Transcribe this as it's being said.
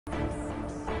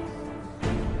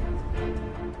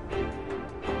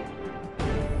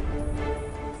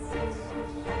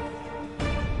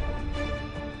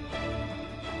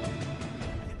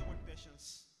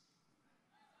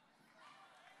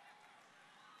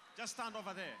Just stand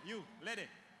over there. You, lady.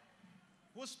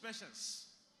 Who's Patience?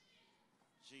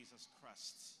 Jesus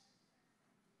Christ.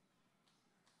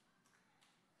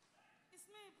 It's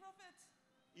me, Prophet.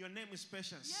 Your name is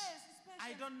Patience? Yes, it's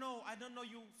Patience. I don't know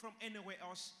you from anywhere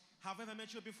else. Have I ever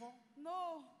met you before?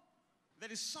 No.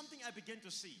 There is something I began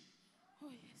to see. Oh,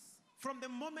 yes. From the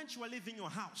moment you are leaving your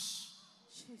house,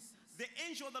 Jesus. the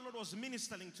angel of the Lord was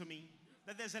ministering to me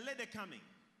that there's a lady coming.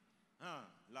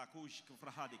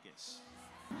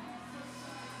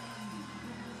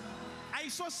 I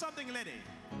saw something, lady.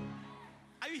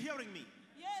 Are you hearing me?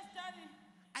 Yes, Daddy.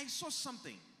 I saw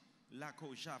something.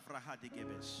 Prophesy.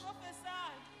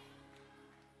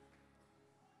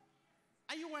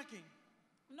 Are you working?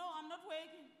 No, I'm not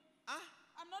working. Huh?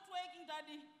 I'm not working,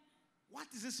 Daddy. What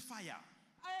is this fire?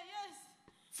 Yes.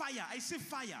 Fire. I see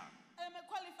fire. I am a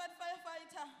qualified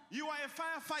firefighter. You are a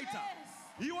firefighter. Yes.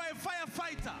 You are a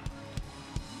firefighter.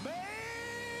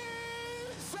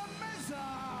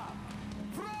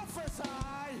 Prophesy.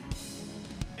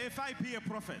 If I be a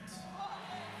prophet,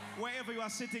 wherever you are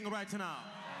sitting right now,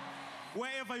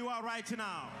 wherever you are right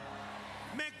now,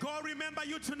 may God remember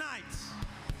you tonight.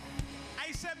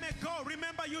 I said, may God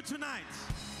remember you tonight.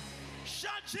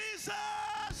 Shout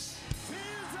Jesus!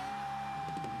 Jesus!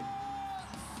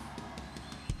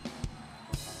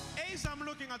 As I'm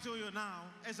looking at you now,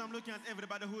 as I'm looking at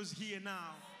everybody who's here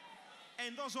now,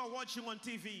 and those who are watching on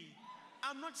TV,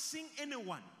 I'm not seeing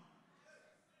anyone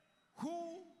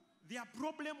who their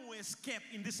problem will escape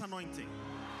in this anointing.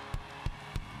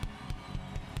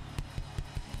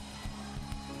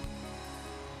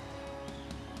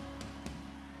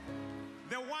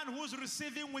 The one who's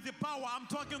receiving with the power, I'm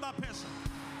talking about that person.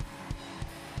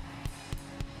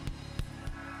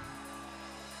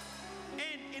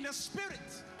 And in the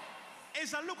spirit,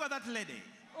 as I look at that lady.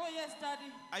 Oh, yes,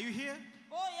 Daddy. Are you here?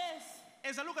 Oh, yes.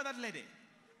 As I look at that lady,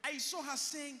 I saw her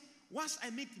saying, once I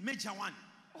meet Major One,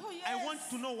 Oh, yes. I want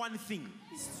to know one thing.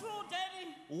 It's true,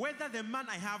 Daddy. Whether the man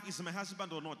I have is my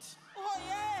husband or not. Oh,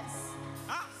 yes.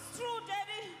 Huh? It's true,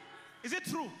 Daddy. Is it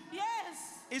true?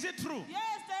 Yes. Is it true?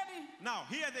 Yes, Daddy. Now,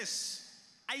 hear this.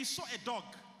 I saw a dog.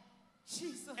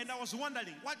 Jesus. And I was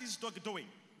wondering, what is this dog doing?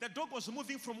 The dog was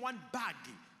moving from one bag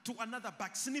to another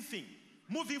bag, sniffing.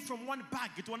 Moving from one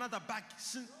bag to another bag.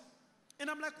 And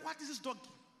I'm like, what is this dog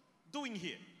doing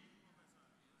here?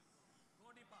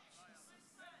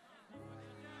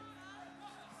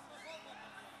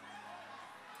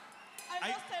 I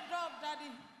lost a dog,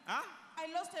 Daddy. Huh?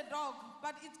 I lost a dog,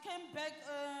 but it came back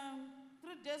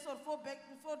 3 days or 4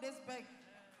 days back.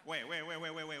 Wait.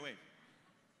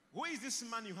 Who is this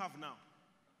man you have now?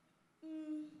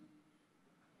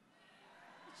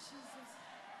 Jesus.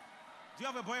 Do you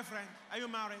have a boyfriend? Are you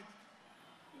married?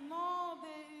 No,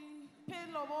 they pay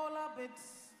lobola, but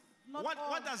not all.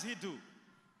 What does he do?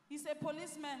 He's a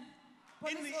policeman.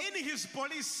 In his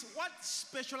police, what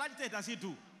specialty does he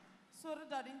do? Sorry,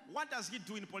 Daddy. What does he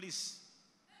do in police?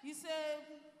 He's a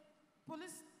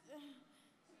police.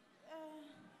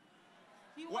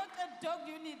 He works at dog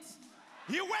unit.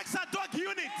 He works at dog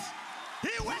unit.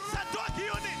 He works at dog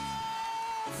unit.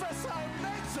 Professor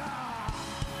Nature.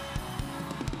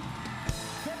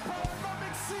 The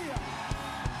paranomic seer.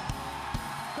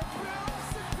 The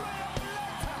prayerless prayer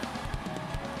letter.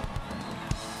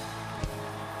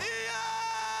 Yeah.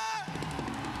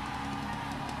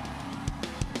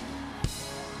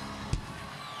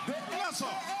 The Yes,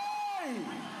 AKA.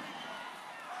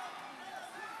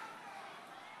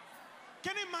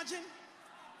 Can you imagine?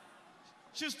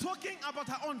 She's talking about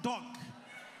her own dog.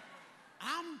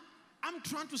 I'm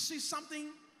trying to see something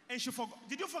and she forgot.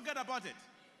 Did you forget about it?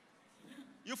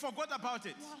 You forgot about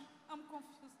it. Yeah, I'm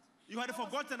confused. You had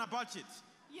forgotten about it.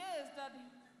 Yes, Daddy.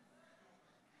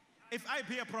 If I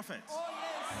be a prophet, Oh,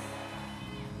 yes.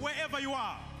 wherever you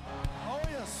are, Oh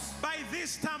yes. by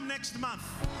this time next month,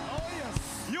 Oh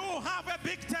yes. you will have a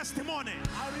big testimony.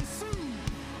 I receive.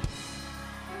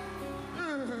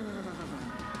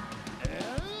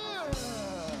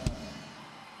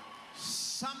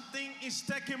 Something is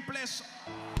taking place.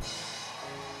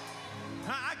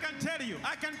 I can tell you.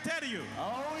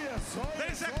 Oh yes. Oh,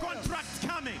 There is yes. a contract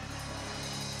coming.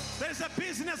 There is a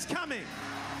business coming.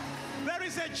 There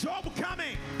is a job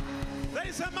coming. There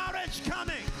is a marriage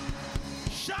coming.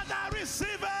 Shall I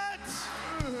receive it?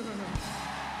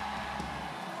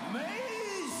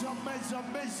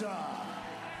 Measure.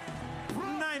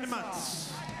 9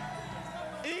 months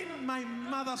in my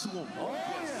mother's womb. Oh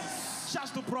yes.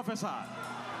 Just to prophesy.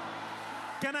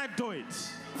 Can I do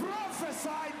it?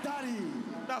 Prophesy, Daddy.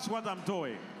 That's what I'm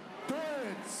doing.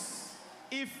 Birds.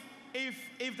 If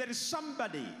there is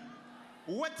somebody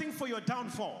waiting for your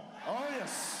downfall, Oh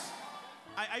yes.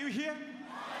 Are you here?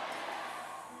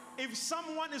 If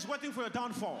someone is waiting for your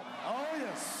downfall, Oh,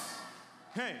 yes.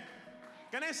 hey,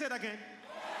 can I say it again?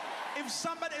 If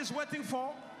somebody is waiting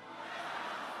for,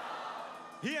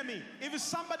 hear me. If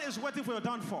somebody is waiting for your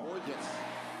downfall, Oh, yes.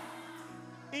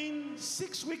 in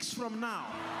 6 weeks from now,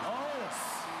 Oh, yes.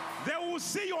 they will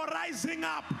see you rising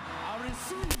up. I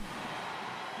receive.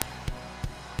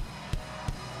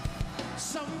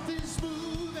 Something's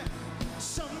moving,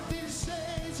 something's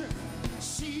changing.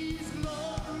 She's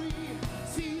glory.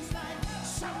 Feels like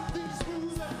something's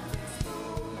moving.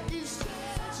 It's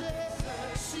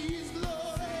changing. She's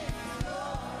glory.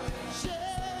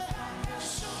 Yeah,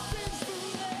 something's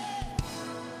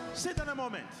moving. Sit in a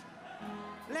moment.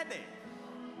 Let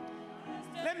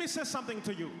me say something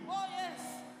to you. Oh, yes.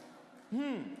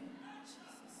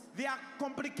 There are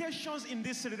complications in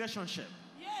this relationship.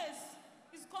 Yes.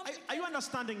 It's complicated. Are you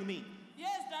understanding me?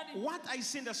 Yes, Daddy. What I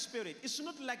see in the spirit, it's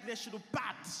not like they should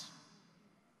part,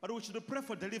 but we should pray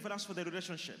for deliverance for the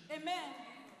relationship. Amen.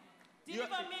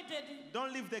 Deliver me, Daddy.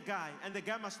 Don't leave the guy, and the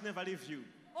guy must never leave you.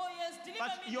 Oh, yes. Deliver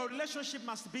But me, your Daddy. relationship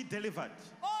must be delivered.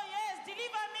 Oh, yes.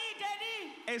 Deliver me,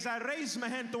 Daddy. As I raise my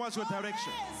hand towards your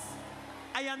direction, Yes.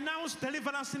 I announce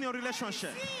deliverance in your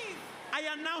relationship. Receive. I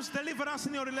announce deliverance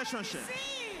in your relationship.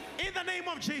 Receive. In the name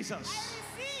of Jesus, I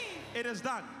receive. it is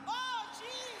done. Oh,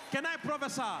 Jesus. Can I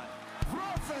prophesy?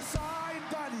 Prophesy,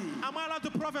 Daddy. Am I allowed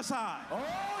to prophesy? Oh,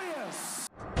 yes.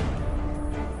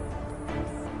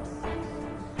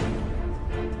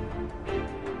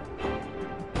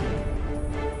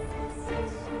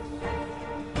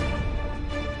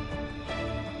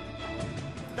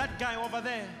 That guy over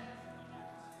there.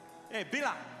 Hey,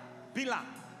 Bila,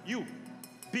 you,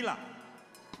 Bila.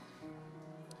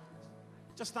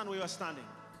 Just stand where you are standing.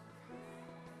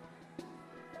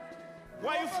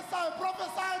 Where are you?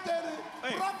 Prophesy, Daddy.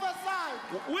 Hey.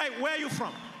 Prophesy. Where are you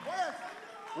from? Yes.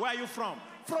 Where are you from?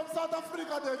 From South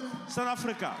Africa, Daddy. South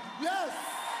Africa. Yes.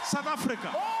 South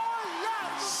Africa. Oh,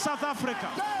 yes. South Africa.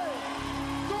 Today,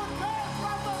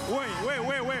 Wait.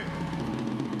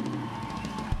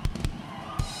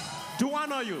 Do I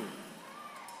know you?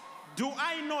 Do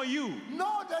I know you?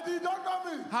 No, Daddy, don't know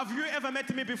me. Have you ever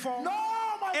met me before? No,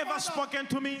 my Ever father. spoken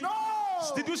to me? No.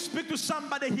 Did you speak to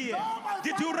somebody here? No, my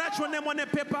Did you father, write your name on a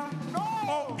paper? No.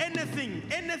 Or anything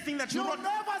that you You wrote?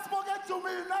 never spoken to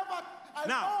me, never. And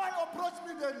Now. no one approached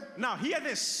me, Daddy. Now, hear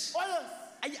this. Oh,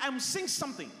 yes. I'm saying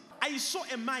something. I saw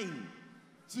a mine.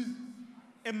 Jesus.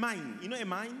 A mine. You know a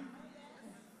mine?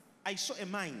 I saw a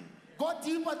mine. Go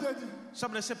deeper, Daddy.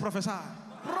 Somebody say, Professor.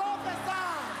 Prophesy.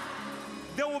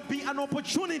 There will be an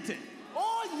opportunity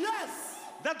Oh, yes.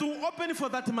 that will open for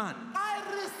that man. I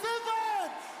receive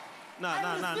it. No.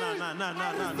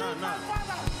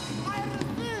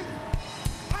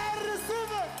 I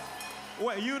receive it.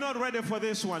 Well, you're not ready for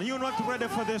this one. You're not ready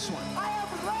for this one. I am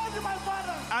ready, my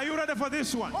Father. Are you ready for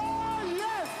this one? Oh,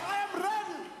 yes, I am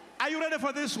ready. Are you ready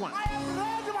for this one? I am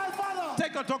ready, my Father.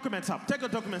 Take your documents up. Take your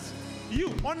documents.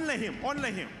 You, only him.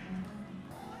 Only him.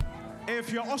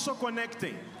 If you're also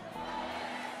connecting,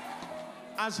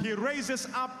 as he raises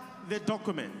up the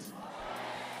document,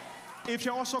 if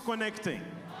you're also connecting,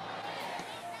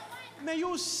 may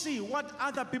you see what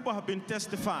other people have been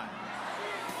testifying.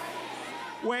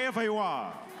 Wherever you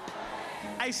are.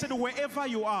 I said wherever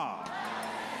you are.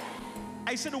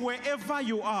 I said wherever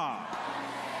you are.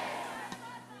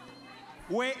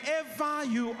 Wherever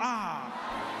you are.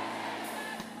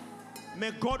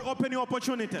 May God open your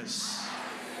opportunities.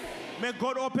 May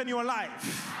God open your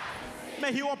life.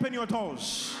 May He open your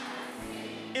doors.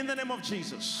 In the name of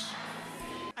Jesus.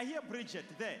 I hear Bridget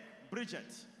there. Bridget,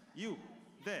 you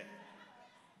there.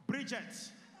 Bridget,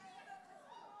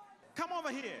 come over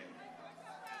here.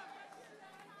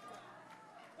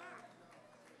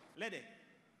 Lady,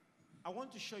 I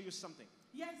want to show you something.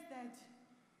 Yes, Dad.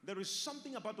 There is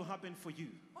something about to happen for you.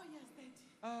 Oh, yes, Dad.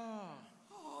 Ah.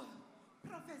 Oh,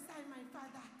 prophesy, my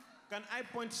Father. Can I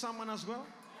point someone as well?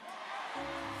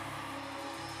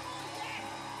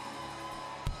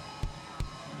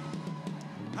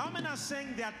 How many are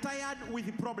saying they are tired with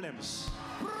the problems?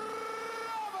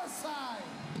 Prophesy.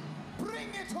 Bring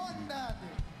it on, Daddy.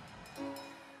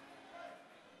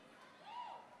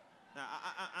 Now,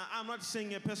 I'm not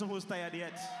saying a person who's tired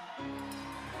yet.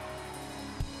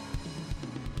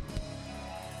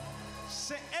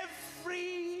 Say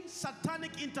every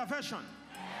satanic intervention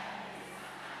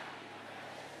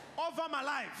over my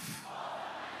life,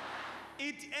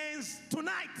 it ends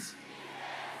tonight.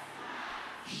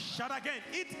 Shout again.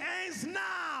 It ends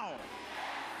now.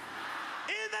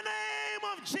 In the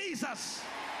name of Jesus.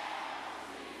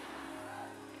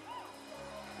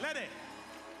 Lady,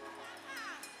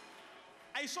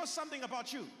 I I saw something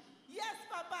about you. Yes,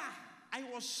 Papa. I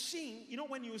was seeing, you know,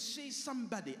 when you see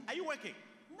somebody, are you working?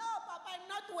 No, Papa, I'm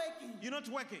not working. You're not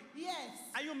working. Yes.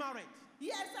 Are you married?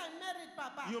 Yes, I'm married,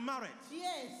 Papa. You're married.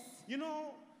 Yes. You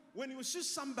know, when you see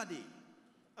somebody,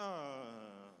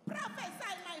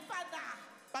 Prophesy, my father.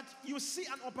 but you see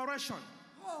an operation.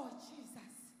 Oh,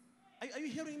 Jesus. Are you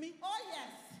hearing me? Oh,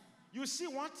 yes. You see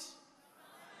what?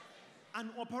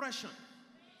 An operation.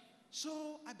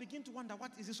 So I begin to wonder,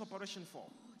 what is this operation for?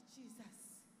 Oh, Jesus.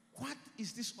 What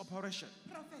is this operation?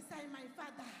 Prophesy, my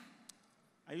father.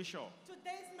 Are you sure?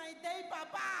 Today's my day,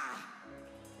 Papa.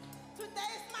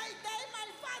 Today's my day, my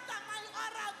father, my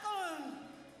oracle,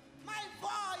 my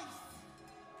voice.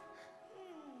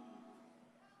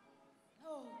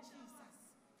 Oh, Jesus.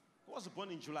 Who was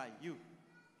born in July? You.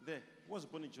 There. Who was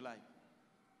born in July?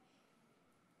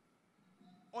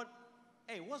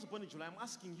 Hey, who was born in July? I'm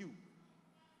asking you.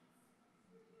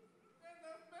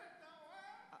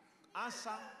 Answer.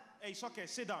 Hey, it's okay.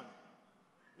 Sit down.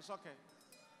 It's okay.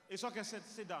 It's okay.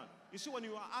 Sit down. You see, when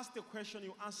you are asked a question,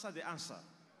 you answer the answer.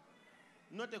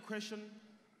 Not a question,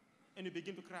 and you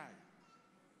begin to cry.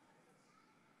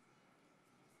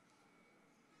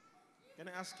 Can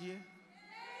I ask here?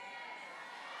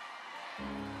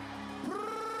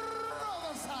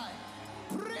 Prophesy.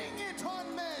 Bring it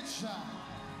on measure.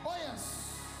 Oh,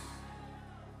 yes.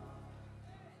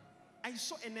 I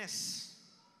saw a nurse.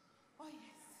 Oh, yes.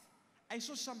 I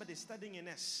saw somebody studying a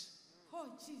nurse. Oh,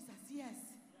 Jesus, yes.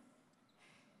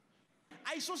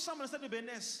 I saw someone studying to be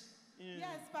a nurse.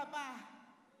 Yes, Papa.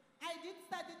 I did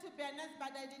study to be a nurse,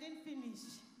 but I didn't finish.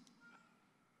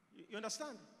 You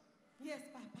understand? Yes,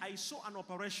 Papa. I saw an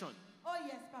operation. Oh,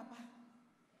 yes, Papa.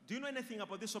 Do you know anything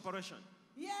about this operation?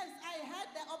 Yes, I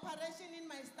had the operation in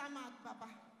my stomach, Papa.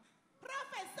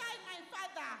 Prophesy, my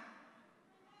father.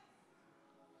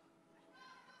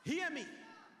 Hear me.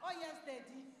 Oh, yes,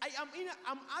 Daddy.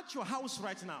 I'm at your house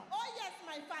right now. Oh, yes,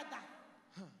 my father.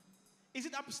 Is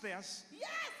it upstairs?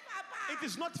 Yes, Papa. It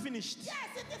is not finished. Yes,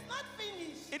 it is not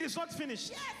finished. It is not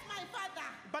finished. Yes, my father.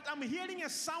 But I'm hearing a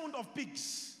sound of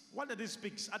pigs. What are these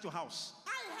pigs at your house?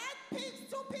 I had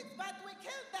pigs, 2 pigs, but we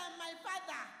killed them, my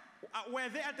father. Were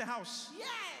they at the house? Yes.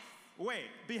 Where?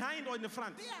 Behind or in the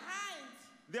front? Behind.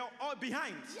 They're all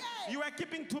behind. Yes. You were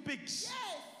keeping 2 pigs.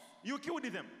 Yes. You killed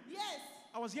them. Yes.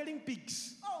 I was hearing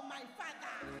pigs. Oh, my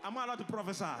father. I'm allowed to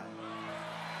prophesy.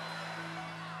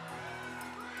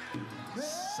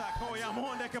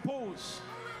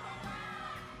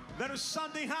 There is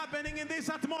something happening in this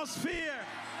atmosphere.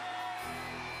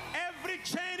 Every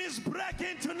chain is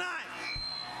breaking tonight.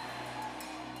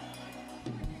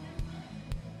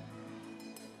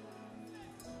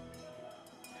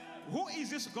 Who is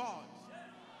this God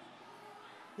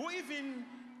who even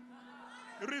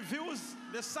reveals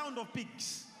the sound of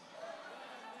pigs?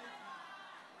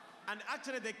 And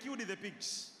actually they killed the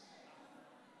pigs.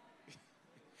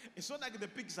 It's not like the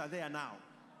pigs are there now.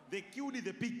 They killed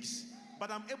the pigs,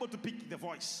 but I'm able to pick the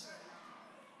voice.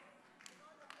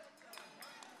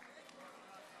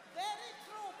 Very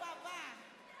true,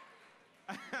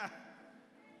 Papa.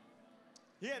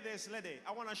 Here, this lady,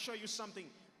 I want to show you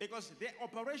something. Because the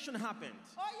operation happened.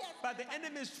 Oh, yes. But the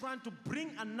enemy is trying to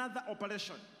bring another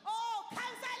operation. Oh, cancel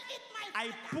it, my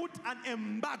I father. put an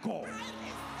embargo. I receive,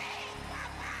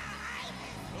 Papa. I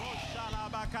receive.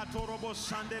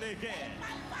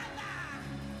 My father.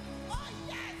 Oh,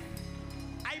 yes.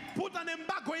 I put an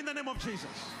embargo in the name of Jesus.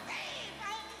 I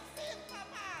receive,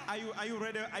 Papa. Are you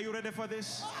ready? Are you ready for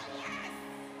this? Oh, yes.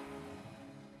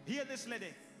 Hear this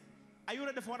lady. Are you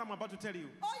ready for what I'm about to tell you?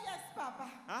 Oh, yes, Papa.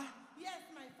 Huh? Yes,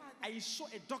 my father. I saw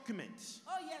a document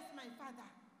Oh, yes, my father.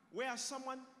 where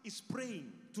someone is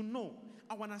praying to know,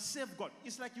 I want to serve God.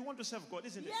 It's like you want to serve God,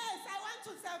 isn't it? Yes, I want to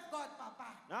serve God, Papa.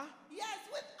 Huh? Yes,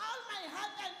 with all my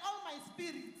heart and all my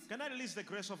spirit. Can I release the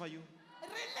grace over you?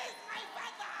 Release my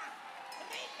father.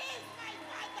 Release my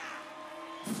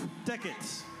father. Take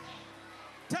it.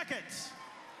 Take it.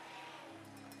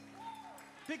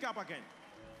 Pick up again.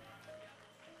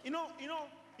 You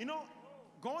know,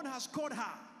 God has called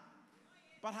her,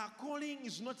 but her calling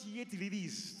is not yet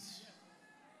released.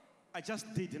 I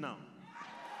just did now.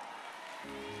 I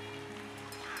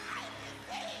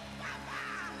receive, Papa.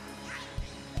 I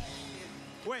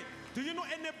receive. Wait, do you know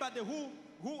anybody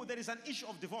who there is an issue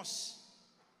of divorce?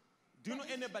 Do you know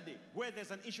anybody where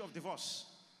there's an issue of divorce?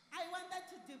 I wanted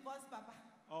to divorce, Papa.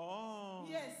 Oh.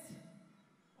 Yes.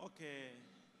 Okay.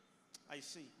 I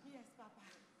see. Yes, Papa.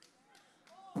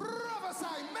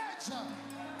 Prophesy, measure.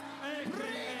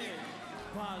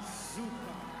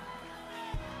 Bazooka.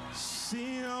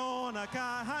 Siona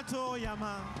kahato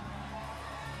yama.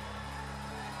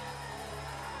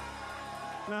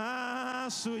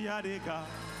 Nasuyadiga.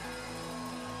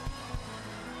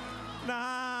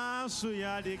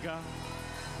 Nasuyadiga.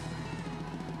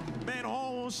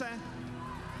 Menose.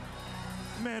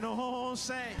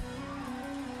 Menose.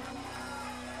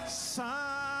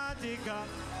 Sadiga.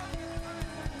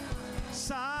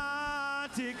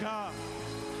 Sadiga.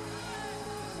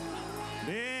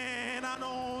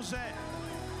 Menose.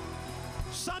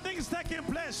 Something's taking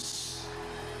place.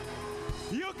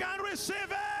 You can receive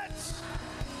it.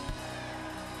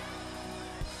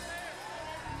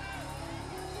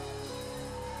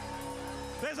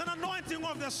 There's an anointing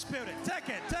of the Spirit. Take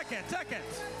it, take it, take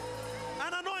it.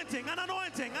 An anointing, an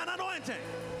anointing, an anointing.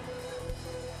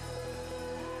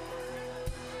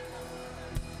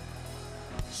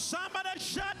 Somebody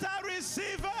shout out,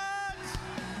 receive it.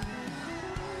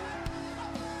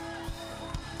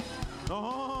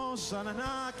 Oh,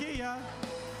 Sananakia.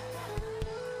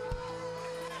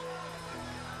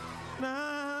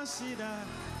 Nasida.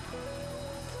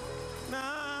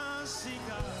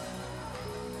 Nasiga.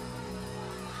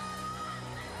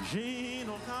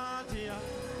 Gino Katia.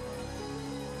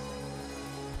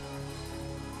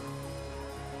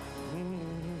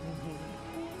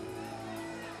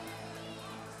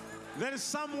 There is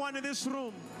someone in this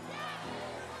room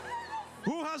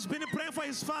who has been praying for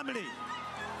his family,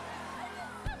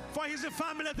 for his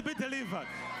family to be delivered.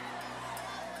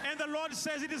 And the Lord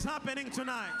says it is happening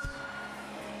tonight.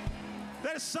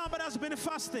 There is somebody that's been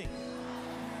fasting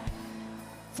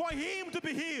for him to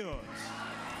be healed.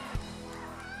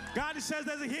 God says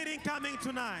there's a healing coming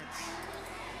tonight.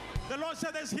 The Lord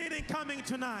says there's healing coming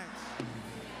tonight.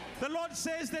 The Lord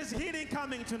says there's healing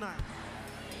coming tonight.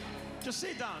 Just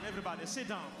sit down, everybody, sit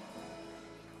down.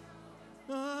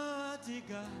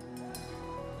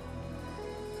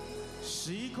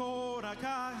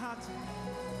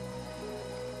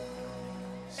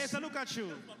 As I look at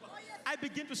you, I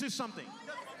begin to see something.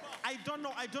 I don't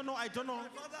know. I don't know.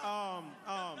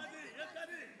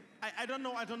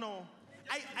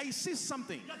 I see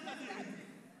something.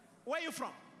 Where are you from?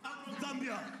 I'm from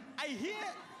Zambia. I hear.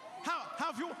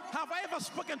 Have I ever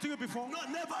spoken to you before? No,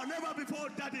 never before,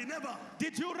 Daddy, never.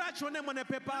 Did you write your name on a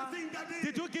paper? Nothing, Daddy.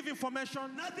 Did you give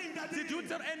information? Nothing, Daddy. Did you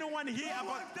tell anyone here No about?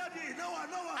 one, Daddy, no one.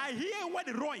 I hear what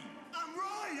Roy. I'm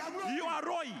Roy. You are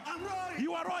Roy. I'm Roy.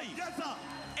 You are Roy. Yes, sir.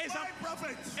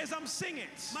 Prophet. As I'm seeing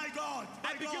it, My God.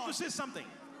 I begin to see something.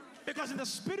 Because in the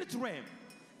spirit realm,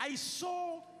 I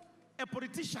saw a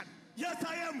politician. Yes,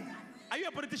 I am. Are you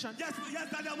a politician? Yes,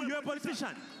 Daddy, I'm You're a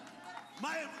politician.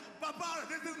 My Papa,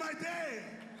 this is my day.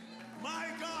 My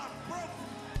God,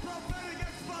 prophetic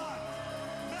expert.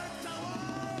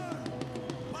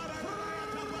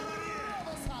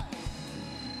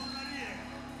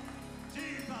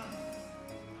 Jesus.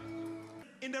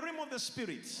 In the realm of the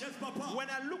spirit, Yes, Papa. when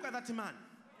I look at that man,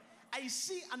 I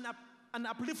see an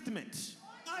upliftment.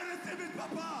 I receive it,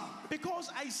 Papa. Because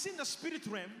I see in the spirit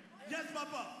realm, Yes,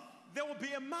 Papa. there will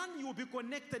be a man you will be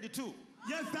connected to.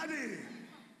 Yes, Daddy.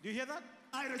 Do you hear that?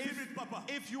 I receive it, Papa.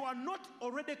 If you are not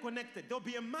already connected, there will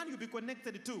be a man you'll be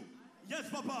connected to. Yes,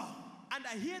 Papa. And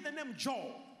I hear the name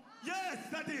Joe. Yes,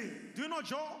 Daddy. Do you know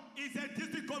Joe? He's a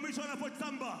district commissioner for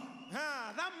Samba.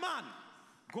 That man,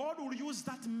 God will use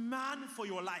that man for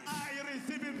your life. I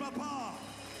receive it, Papa.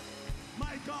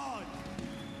 My God.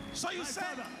 So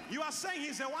you are saying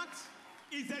he's a what?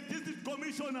 He's a district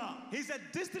commissioner He's a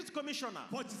district commissioner.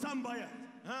 for Sambaya.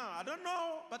 I don't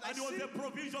know, but And he was the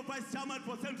provincial vice chairman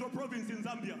for Central Province in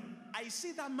Zambia. I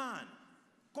see that man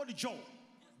called Joe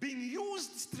being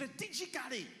used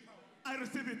strategically I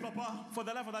receive it, Papa. for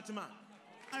the life of that man.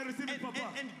 I receive it, Papa.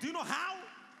 And do you know how?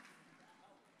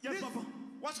 Yes, Papa.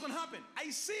 What's going to happen? I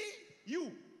see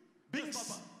you being, Yes,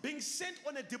 Papa. being sent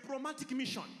on a diplomatic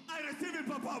mission. I receive it,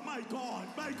 Papa. My God.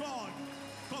 My God.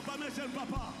 Confirmation,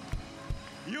 Papa.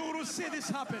 You will see this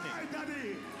happening. My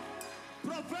Daddy.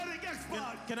 Prophetic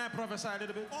expert. Can I prophesy a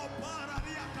little bit? Oh,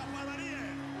 pararia,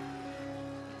 capararia.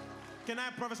 Can I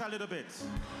prophesy a little bit?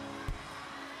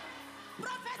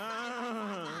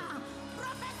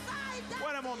 Prophesy.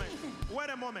 Wait a moment. Wait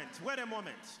a moment. Wait a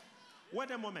moment.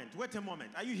 Wait a moment. Wait a moment.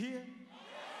 Are you here?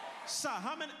 Sir,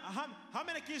 how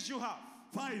many kids do you have?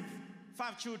 5.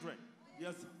 5 children.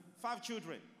 Yes. 5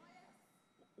 children.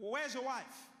 Where's your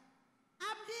wife?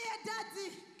 I'm here,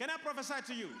 Daddy. Can I prophesy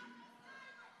to you?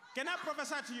 Can I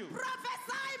prophesy to you?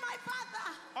 Prophesy, my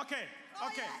father. Okay. Oh,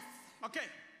 Okay. yes. Okay.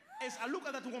 As I look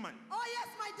at that woman. Oh, yes,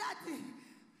 my daddy.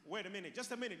 Wait a minute.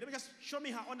 Just a minute. Let me just show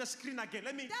me her on the screen again.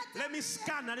 Let me Daddy,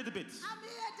 scan a little bit. I'm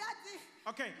here, Daddy.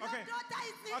 Okay. Your Okay. daughter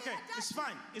is here, Okay. Daddy. It's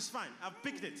fine. It's fine. I've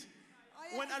picked it. Oh,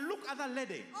 yes. When I look at that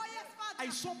lady, Oh, yes, Father. I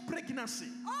saw pregnancy.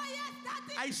 Oh, yes,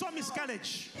 Daddy. I saw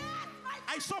miscarriage. Yes, my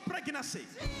I saw pregnancy.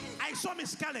 I saw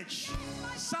miscarriage.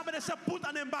 Somebody said, put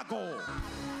an embargo.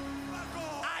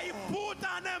 I put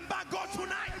an embargo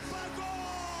tonight.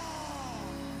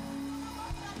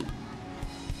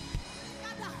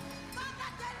 Father,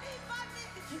 deliver me.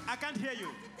 I can't hear you.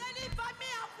 Deliver me.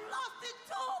 I've lost the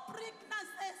 2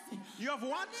 pregnancies. You have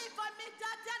what? Deliver me,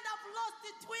 Daddy, and I've lost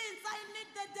the twins. I need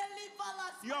the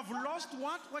deliverers. You have lost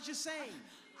what? What you saying?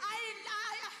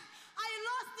 I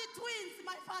lost the twins,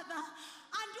 my father.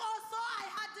 And also I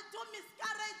had 2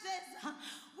 miscarriages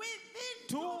within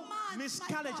 2 months.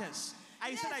 Miscarriages.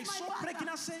 I said I saw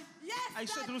pregnancy. Yes, I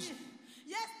saw Daddy. those.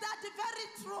 Yes, Daddy, very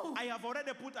true. I have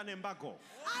already put an embargo.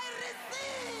 I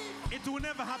receive. It will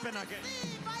never happen again.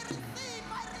 I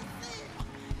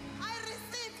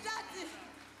receive, Daddy.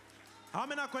 How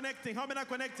many are connecting? How many are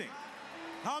connecting?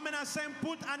 How many are saying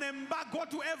put an embargo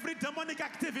to every demonic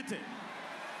activity?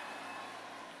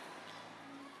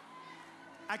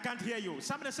 I can't hear you.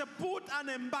 Somebody say put an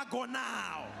embargo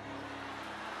now.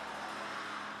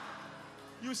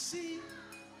 You see,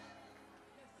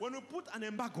 when we put an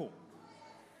embargo,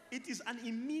 it is an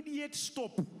immediate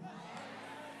stop.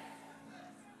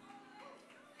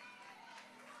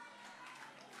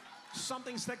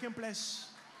 Something's taking place.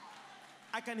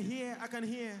 I can hear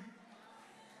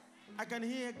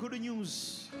good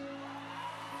news.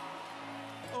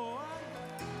 Oh,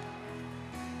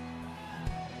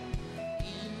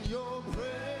 In your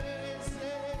presence,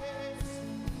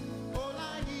 all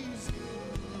I need is you.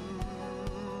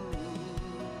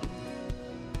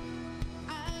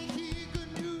 I hear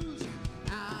good news.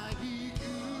 I hear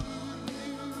good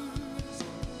news.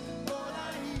 All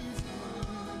I need is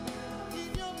you.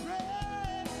 In your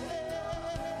presence,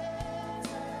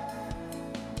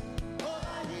 all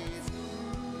I need is you.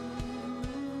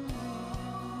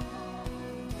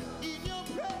 In your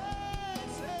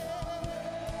presence,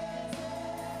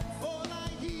 all I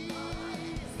need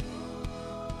is you.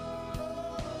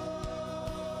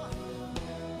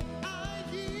 I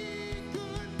hear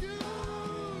good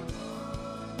news.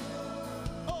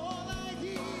 All I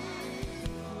need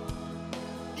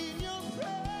in your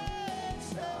presence.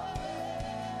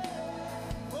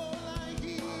 All I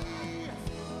hear.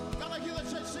 Can I hear the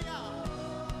church sing out?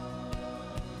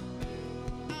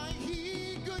 I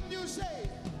hear good news. Say.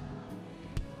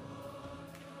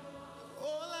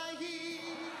 All I hear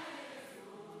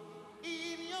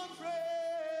in your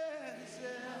presence.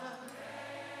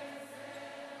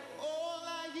 All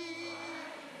I hear.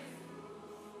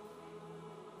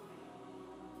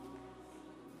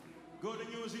 good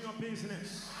news in your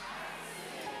business.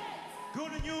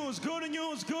 Good news, good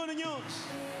news, good news.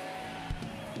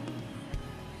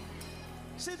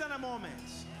 Sit down a moment.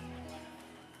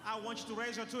 I want you to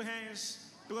raise your 2 hands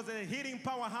because there's a healing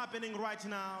power happening right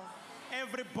now.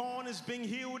 Every bone is being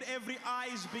healed, every eye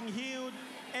is being healed,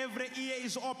 every ear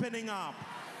is opening up.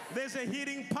 There's a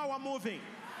healing power moving.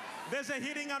 There's a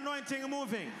healing anointing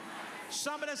moving.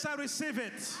 Somebody say, receive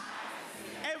it.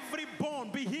 Every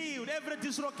bone be healed, every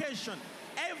dislocation,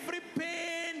 every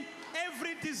pain,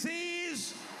 every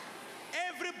disease,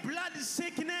 every blood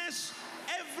sickness,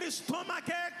 every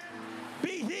stomachache,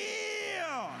 be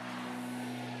healed.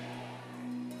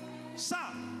 Sir,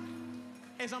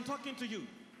 as I'm talking to you,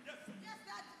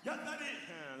 Yes, Daddy.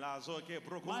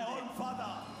 My own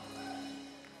father.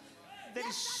 there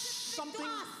is something.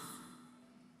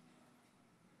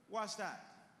 What's that?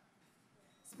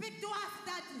 Speak to us,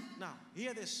 Daddy. Now,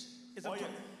 hear this. As Oh, I'm, yes.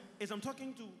 as I'm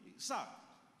talking to, sir,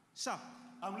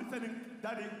 I'm listening,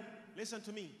 Daddy. listen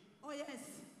to me. Oh, yes.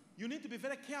 You need to be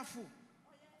very careful.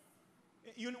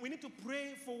 We need to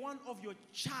pray for one of your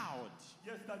child.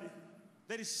 Yes, Daddy.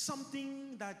 There is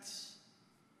something that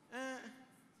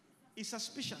is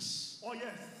suspicious. Oh,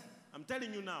 yes. I'm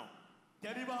telling you now.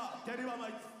 Deliver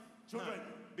my children. Now,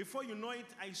 before you know it,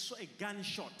 I saw a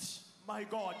gunshot. My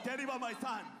God, deliver my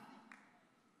son.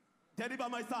 Deliver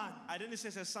my son. I didn't say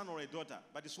it's a son or a daughter,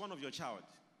 but it's one of your child.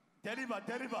 Deliver.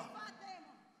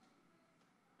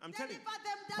 I'm telling you. Deliver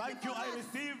them, Daddy. Thank you. for I us.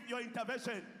 receive your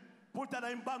intervention. Put an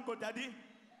embargo, Daddy.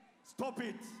 Stop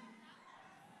it.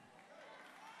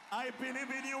 I believe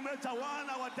in you, Major One,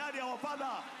 our Daddy, our Father.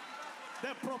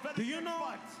 The prophetic Do you know-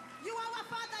 expert. You are our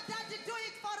Father, Daddy. Do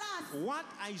it for us. What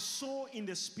I saw in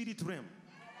the spirit realm.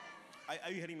 Are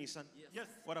you hearing me, son? Yes.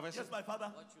 What have I said? Yes, my Father.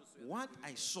 What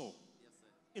I saw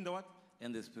in the what?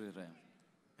 In the spirit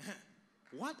realm.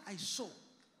 What I saw.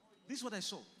 This is what I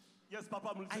saw. Yes,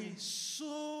 Papa, I'm I listening.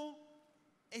 saw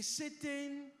a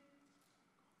certain.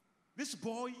 This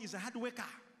boy is a hard worker.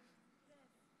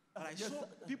 But I Yes. saw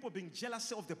people being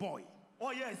jealous of the boy.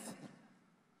 Oh, yes.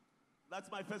 That's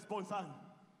my firstborn son.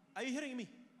 Are you hearing me?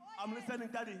 I'm listening,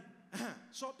 Daddy.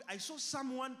 So I saw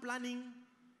someone planning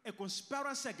a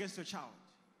conspiracy against your child.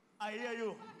 I hear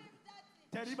you.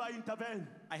 Teriba intervene.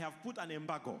 I have put an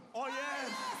embargo. Oh yes.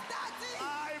 Yes, Daddy.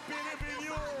 I believe in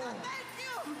you.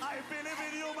 Thank you. I believe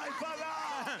in you, my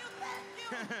father.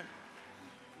 Thank you.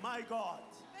 My God.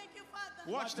 Thank you,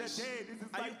 Father. Watch What a this. day. This is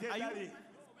Are my you- day, are you- Daddy.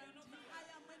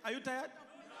 Are you tired?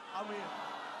 I'm here.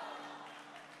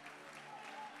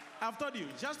 I've told you,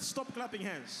 just stop clapping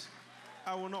hands.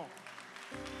 I will know.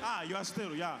 Ah, you are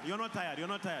still, yeah. You're not tired. You're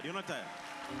not tired. You're not tired.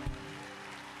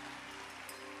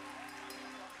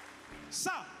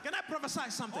 Sir, can I prophesy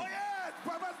something? Oh yes,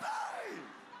 prophesy.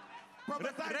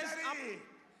 Prophesy, Raise Daddy.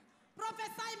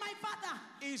 Prophesy, my Father.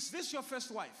 Is this your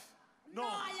first wife? No,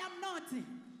 I am not.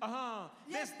 Uh-huh.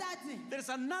 Yes, Daddy. There's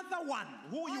another one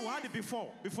who you yes. had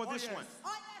before Oh, this yes. one.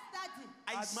 Oh, yes, Daddy.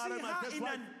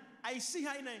 I see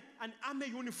her in an army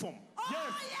uniform. Oh,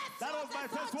 Yes, yes, that she was my a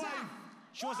first soldier. wife.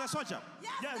 She was a soldier.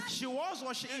 Yes, Yes. Daddy. She was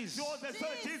or she is? She was a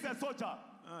soldier. She's a soldier.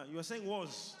 You were saying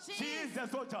was. She is a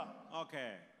soldier.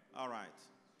 Okay. All right.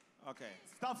 Okay.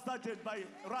 Staff sergeant by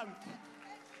rank.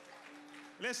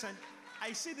 Listen,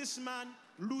 I see this man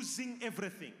losing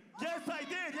everything. Yes, I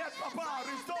did. Yes, Papa.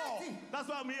 Restore. Daddy. That's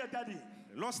why I'm here, Daddy.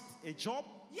 Lost a job.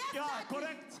 Yes, Yeah, Daddy.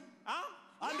 correct. Huh?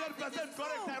 100% Yes, it is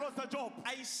correct. so. I lost a job.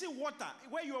 I see water.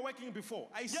 Where you were working before.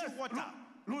 I see Yes, water.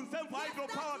 Lunsempo Yes,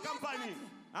 Hydropower Daddy. Company. Yes,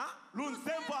 Daddy. Huh?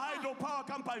 Lunsempo Hydropower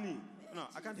Company. No,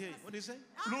 I can't hear you. What did you say?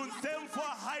 Ah, you are too Lunsempo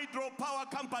much.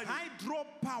 Hydropower Company.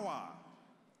 Hydropower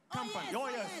company. Oh, Oh,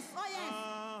 yes. yes. Oh,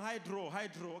 yes.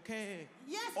 Hydro. Okay.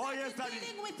 Yes, Oh, Daddy, yes, Daddy.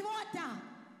 dealing with water.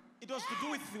 It was to do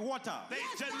with the water. They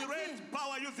Yes, generate Daddy.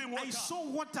 power using water. I saw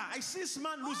water. I see this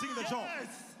man losing the job.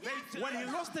 Yes. They When he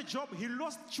lost the job, he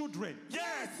lost children.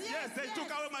 Yes, Yes, yes, they yes. took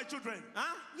away my children.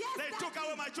 Huh? Yes, They took Daddy.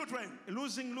 away my children.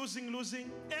 Losing.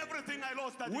 Everything I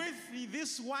lost, Daddy. With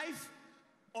this wife,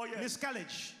 Oh, yes.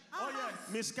 miscarriage. Oh, yes.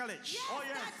 Miscarriage. Yes, Oh,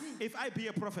 yes. Daddy. If I be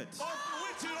a prophet, Of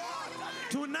which Lord?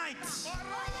 tonight, Oh,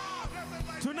 Lord, this is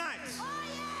my tonight, Oh,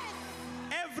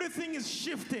 yes. everything is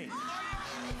shifting. Oh,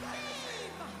 I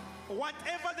receive.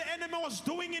 Whatever the enemy was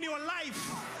doing in your life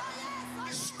Oh,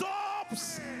 yes.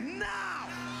 stops now.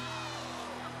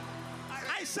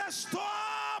 I said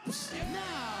stops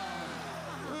Now.